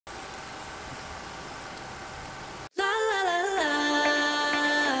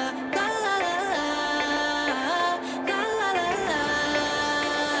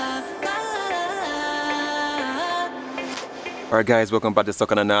Alright guys, welcome back to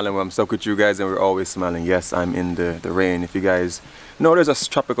Stuck on an Island where I'm stuck with you guys and we're always smiling. Yes, I'm in the rain. If you guys know there's a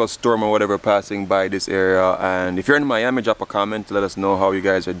tropical storm or whatever passing by this area, and if you're in Miami, drop a comment to let us know how you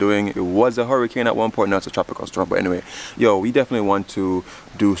guys are doing. It was a hurricane at one point, now it's a tropical storm. But anyway, yo, we definitely want to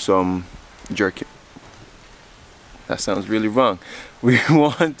do some jerking. That sounds really wrong. We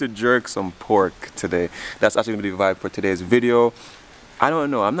want to jerk some pork today. That's actually going to be the vibe for today's video. I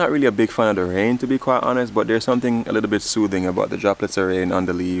don't know, I'm not really a big fan of the rain, to be quite honest, but there's something a little bit soothing about the droplets of rain on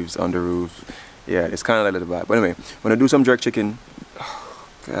the leaves, on the roof. Yeah, it's kind of a little vibe. But anyway, we're going to do some jerk chicken. Oh,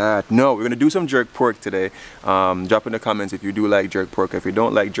 God, no, we're going to do some jerk pork today. Drop in the comments if you do like jerk pork. If you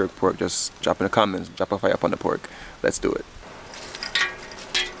don't like jerk pork, just drop in the comments, drop a fire up on the pork. Let's do it.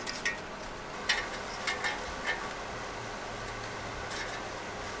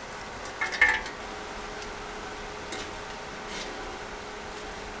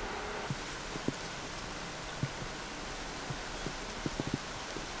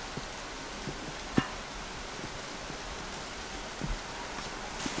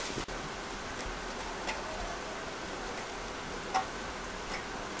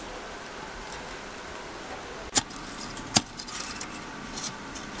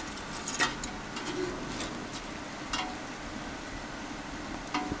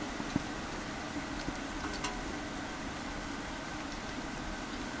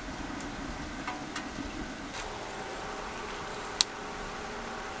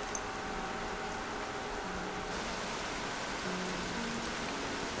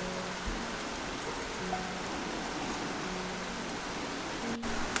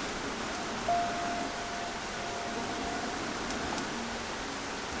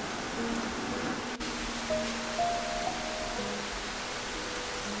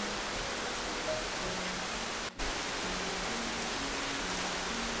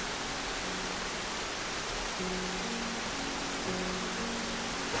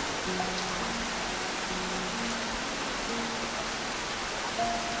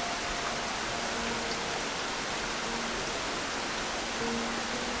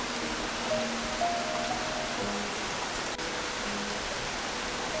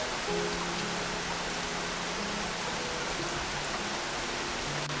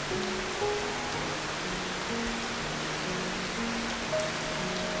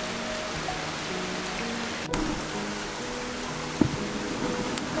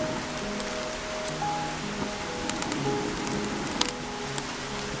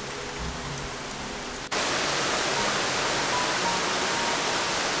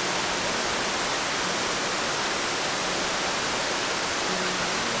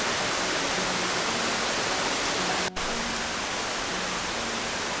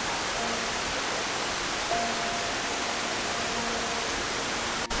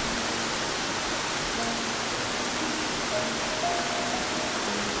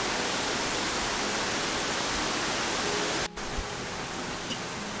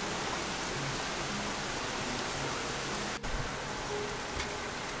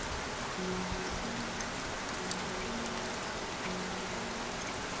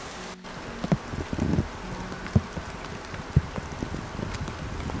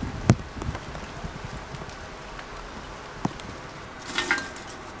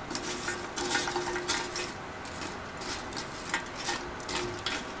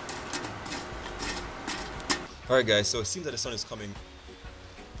 Alright guys, so it seems that the sun is coming.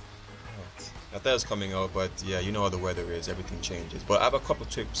 I thought it was coming out, but yeah, you know how the weather is, everything changes. But I have a couple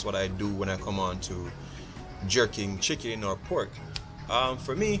tips what I do when I come on to jerking chicken or pork.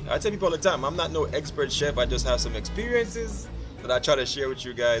 For me, I tell people all the time, I'm not no expert chef, I just have some experiences that I try to share with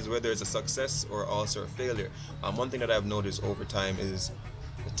you guys, whether it's a success or also a failure. One thing that I've noticed over time is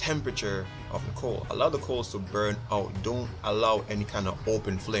the temperature of the coal. Allow the coals to burn out. Don't allow any kind of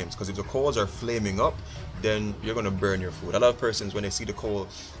open flames, because if the coals are flaming up, then you're going to burn your food. A lot of persons, when they see the coal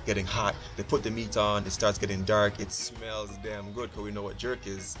getting hot, they put the meat on, it starts getting dark, it smells damn good because we know what jerk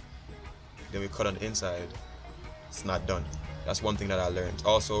is. Then we cut on the inside, it's not done. That's one thing that I learned.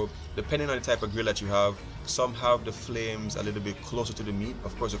 Also, depending on the type of grill that you have, some have the flames a little bit closer to the meat.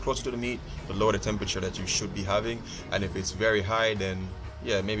 Of course, the closer to the meat, the lower the temperature that you should be having. And if it's very high, then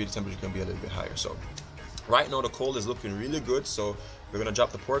yeah, maybe the temperature can be a little bit higher. So right now the coal is looking really good, so we're gonna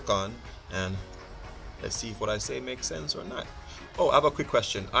drop the pork on and let's see if what I say makes sense or not. Oh, I have a quick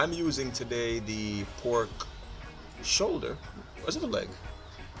question. I'm using today the pork shoulder. Or is it the leg?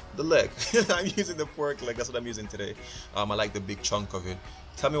 The leg. I'm using the pork leg, that's what I'm using today. I like the big chunk of it.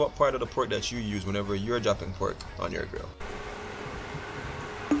 Tell me what part of the pork that you use whenever you're dropping pork on your grill.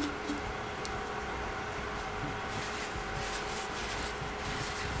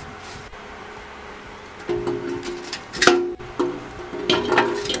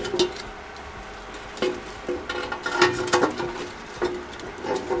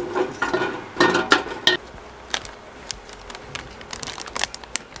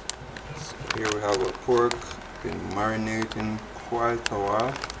 marinating quite a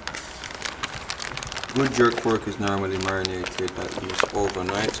while. Good jerk pork is normally marinated at least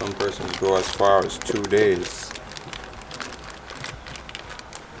overnight. Some persons go as far as 2 days.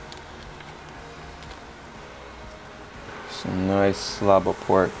 Some nice slab of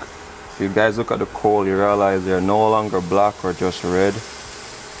pork. If you guys look at the coal, you realize they're no longer black or just red.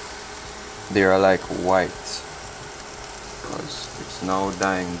 They are like white, because it's now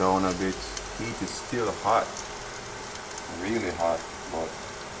dying down a bit. Heat is still hot, really hot, but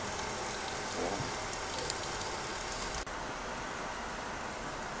yeah.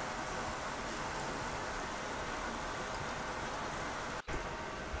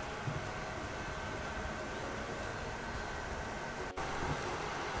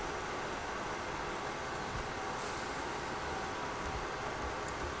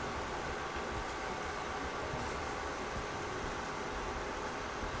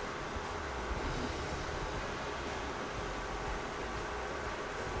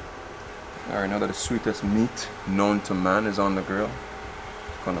 Alright, now that the sweetest meat known to man is on the grill,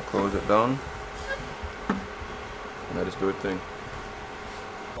 gonna close it down and let us do a thing.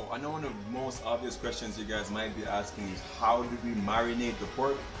 Oh, I know one of the most obvious questions you guys might be asking is how do we marinate the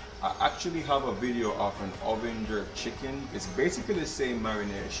pork? I actually have a video of an oven jerk chicken. It's basically the same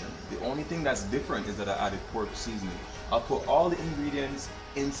marination. The only thing that's different is that I added pork seasoning. I'll put all the ingredients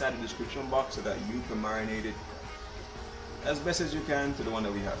inside the description box so that you can marinate it as best as you can to the one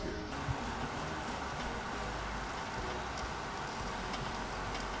that we have here.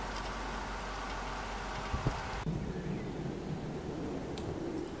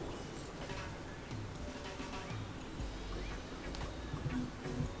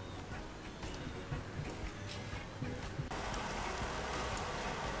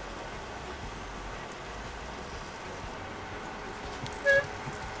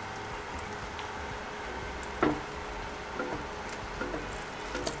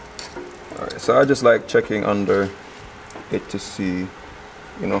 So I just like checking under it to see,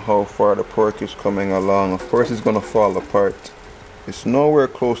 you know, how far the pork is coming along. Of course it's gonna fall apart. It's nowhere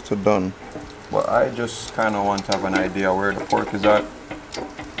close to done, but I just kind of want to have an idea where the pork is at.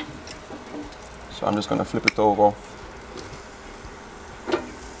 So I'm just gonna flip it over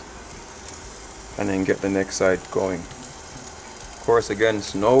and then get the next side going. Of course, again,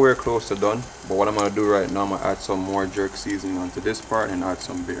 it's nowhere close to done, but what I'm gonna do right now, I'm gonna add some more jerk seasoning onto this part and add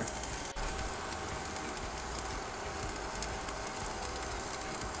some beer.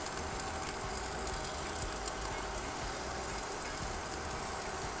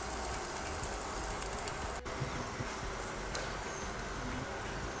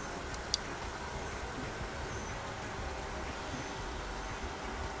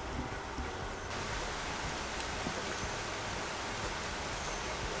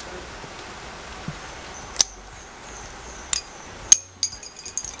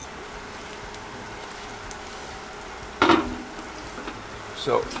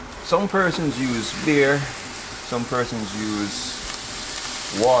 So some persons use beer, some persons use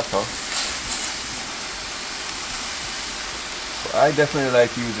water. But I definitely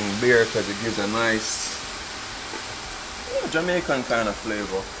like using beer because it gives a nice, you know, Jamaican kind of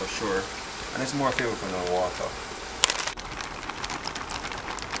flavor for sure, and it's more flavorful than water.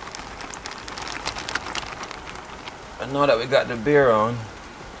 And now that we got the beer on,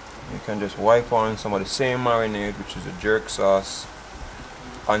 you can just wipe on some of the same marinade, which is a jerk sauce,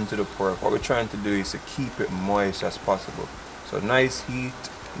 onto the pork. What we're trying to do is to keep it moist as possible. So nice heat,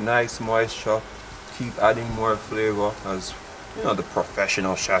 nice moisture, keep adding more flavor, as you know the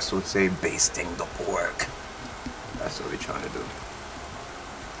professional chefs would say, basting the pork. That's what we're trying to do.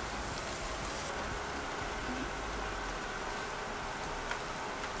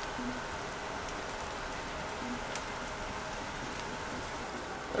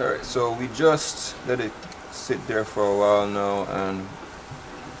 Alright, so we just let it sit there for a while now, and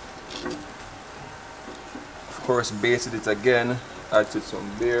of course basted it again, added some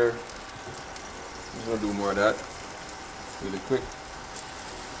beer. I'm gonna do more of that really quick.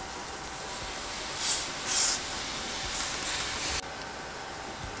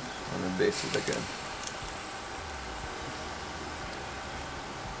 And then baste it again.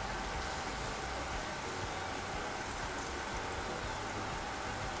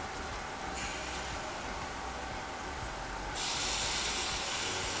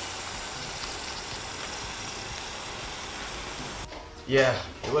 Yeah,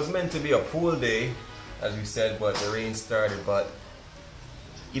 it was meant to be a pool day, as we said, but the rain started. But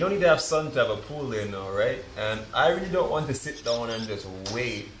you don't need to have sun to have a pool day now, right? And I really don't want to sit down and just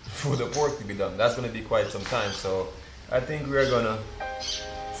wait for the pork to be done. That's going to be quite some time, so I think we're going to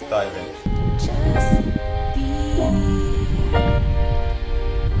dive in.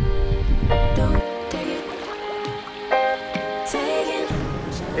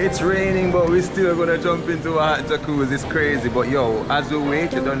 It's raining, but we're still gonna jump into a hot jacuzzi. It's crazy, but yo, as we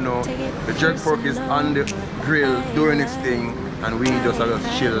wait, you don't know, the jerk pork is on the grill doing its thing, and we just are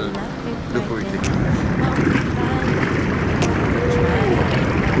just chill, look for it.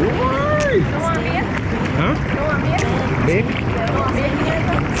 Why? Huh? Bake?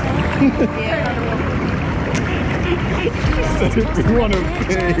 If you want to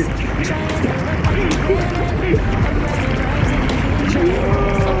pay.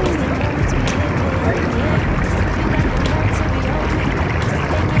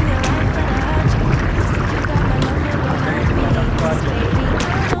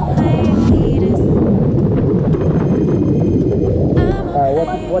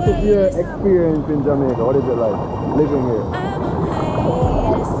 What is your experience in Jamaica? What is it like living here?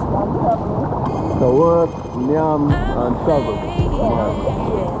 The work, yam, and travel.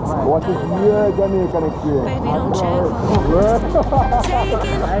 What is your Jamaican experience?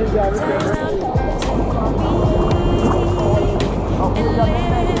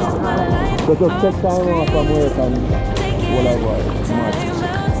 So just take time off from work and whatever.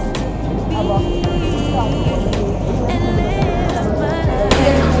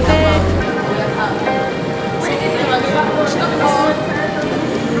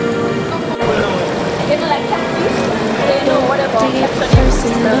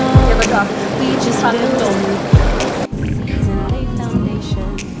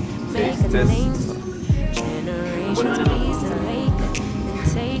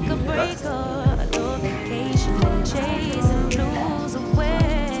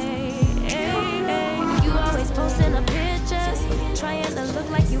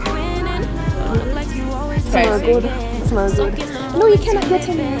 Smells good. It smells good. No, you cannot get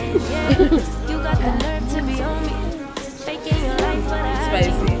in there.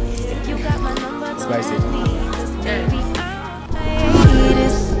 Spicy.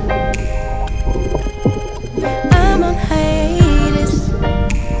 I'm on hiatus.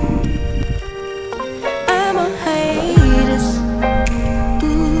 I'm on hiatus.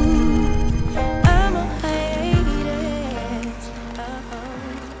 I'm on hiatus.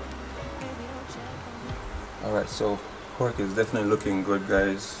 Alright, so pork is definitely looking good,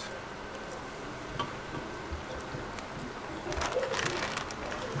 guys.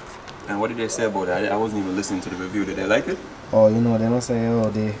 And what did they say about it? I wasn't even listening to the review. Did they like it? Oh, you know, they must say, oh,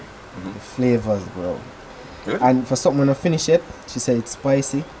 the flavors, bro. Really? And for something when I finish it, she said it's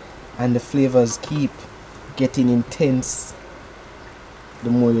spicy, and the flavors keep getting intense the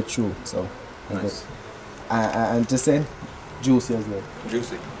more you chew. So, Nice. and just saying, juicy as well.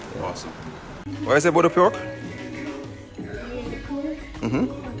 Juicy. Yeah. Awesome. What is it about the pork?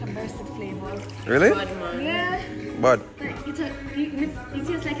 Really? Yeah. Bad. Like, it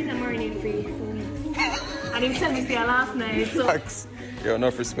tastes like it's a marinade free for weeks. And him tell me say last night. So Facts. Yo,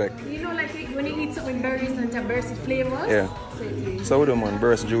 enough respect. you know, like when you eat something berries and it bursts with flavors. Yeah. So it is. So we do, man.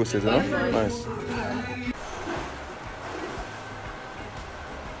 Burst juices, you know? Nice.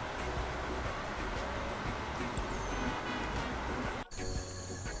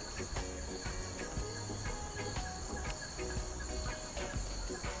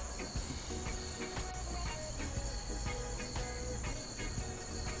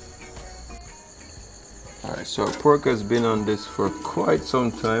 Alright, so pork has been on this for quite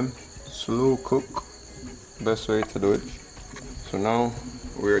some time. Slow cook, best way to do it. So now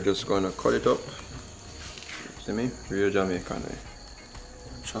we're just gonna cut it up. See me? Real Jamaican.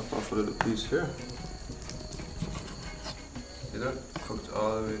 Chop off a little piece here. See that? Cooked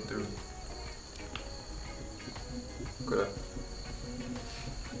all the way through. Look at that.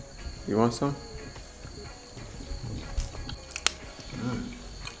 You want some?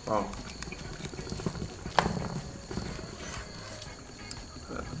 Wow.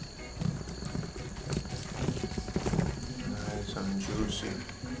 Nice and juicy.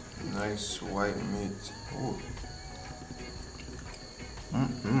 Nice white meat. Ooh.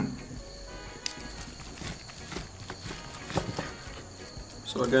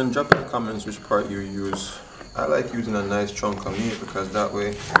 So again, drop in the comments which part you use. I like using a nice chunk of meat because that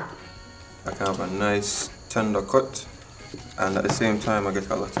way I can have a nice tender cut and at the same time I get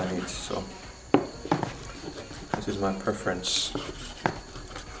a lot of meat. So this is my preference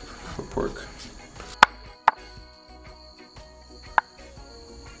for pork.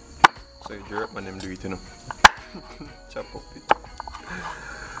 So you jerk man them do it, you know. Chop up it.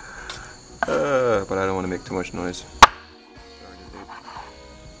 But I don't want to make too much noise.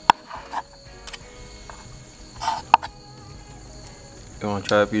 You want to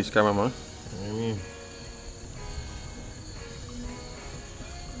try a piece, cameraman?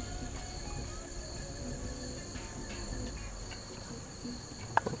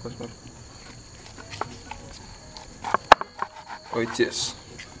 Focus. Oh, it is.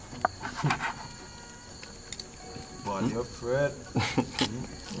 Body of Fred.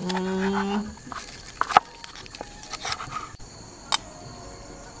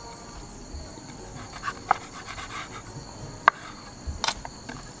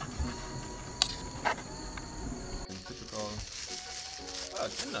 Typical. Oh,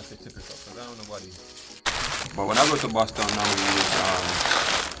 it's not say typical because I don't know what it is. But when I go to Boston now, we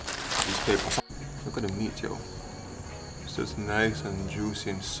use paper. Look at the meat, yo. It's just nice and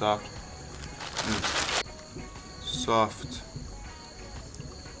juicy and soft. Soft.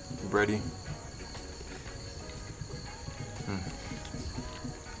 Bready.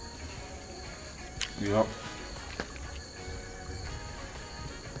 Yup.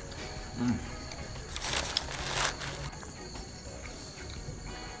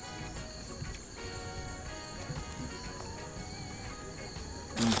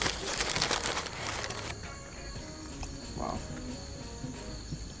 Wow.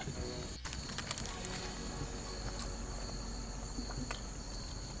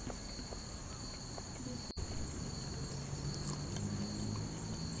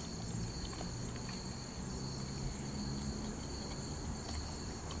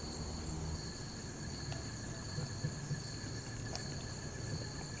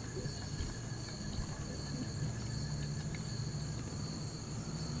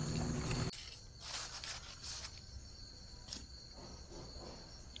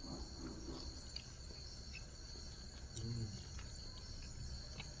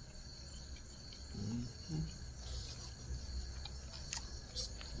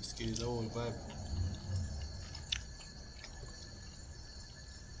 This is the whole vibe.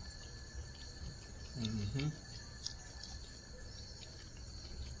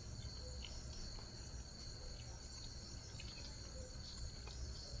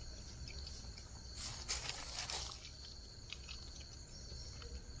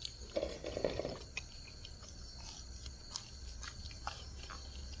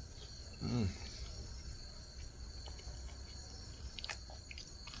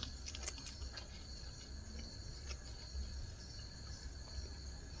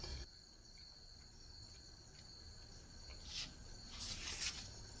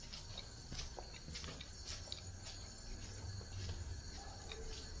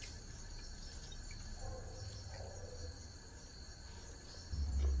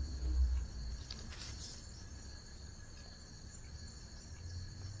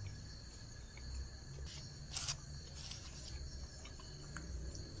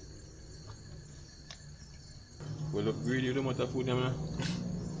 We look greedy with the amount of food, man.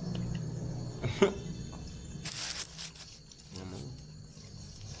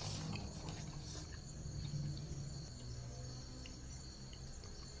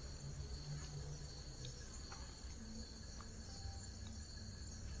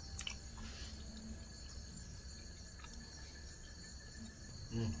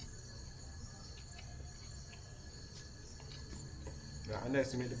 Yeah,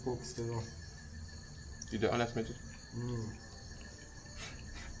 underestimate the pork still. You don't underestimate it?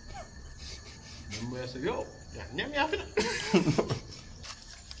 Remember I said, yo, yeah, me off it.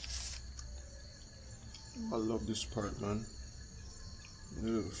 I love this part, man. A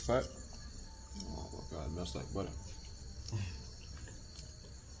little fat. Oh my god, it smells like butter.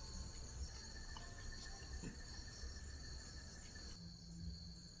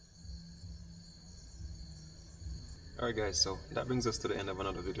 Alright guys, so that brings us to the end of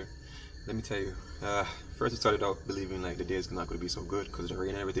another video. Let me tell you, first we started out believing like the day is not going to be so good because of the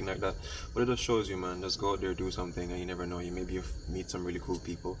rain and everything like that, but it just shows you, man, just go out there, do something, and you never know, you maybe meet some really cool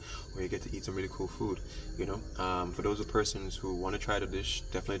people or you get to eat some really cool food, you know. For those persons who want to try the dish,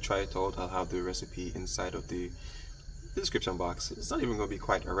 definitely try it out. I'll have the recipe inside of the description box. It's not even going to be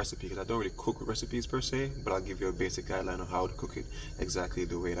quite a recipe because I don't really cook recipes per se, but I'll give you a basic guideline of how to cook it exactly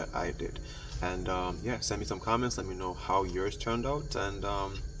the way that I did. And yeah, send me some comments, let me know how yours turned out, and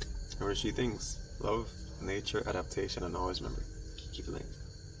what she thinks. Love, nature, adaptation, and always remember, keep it linked.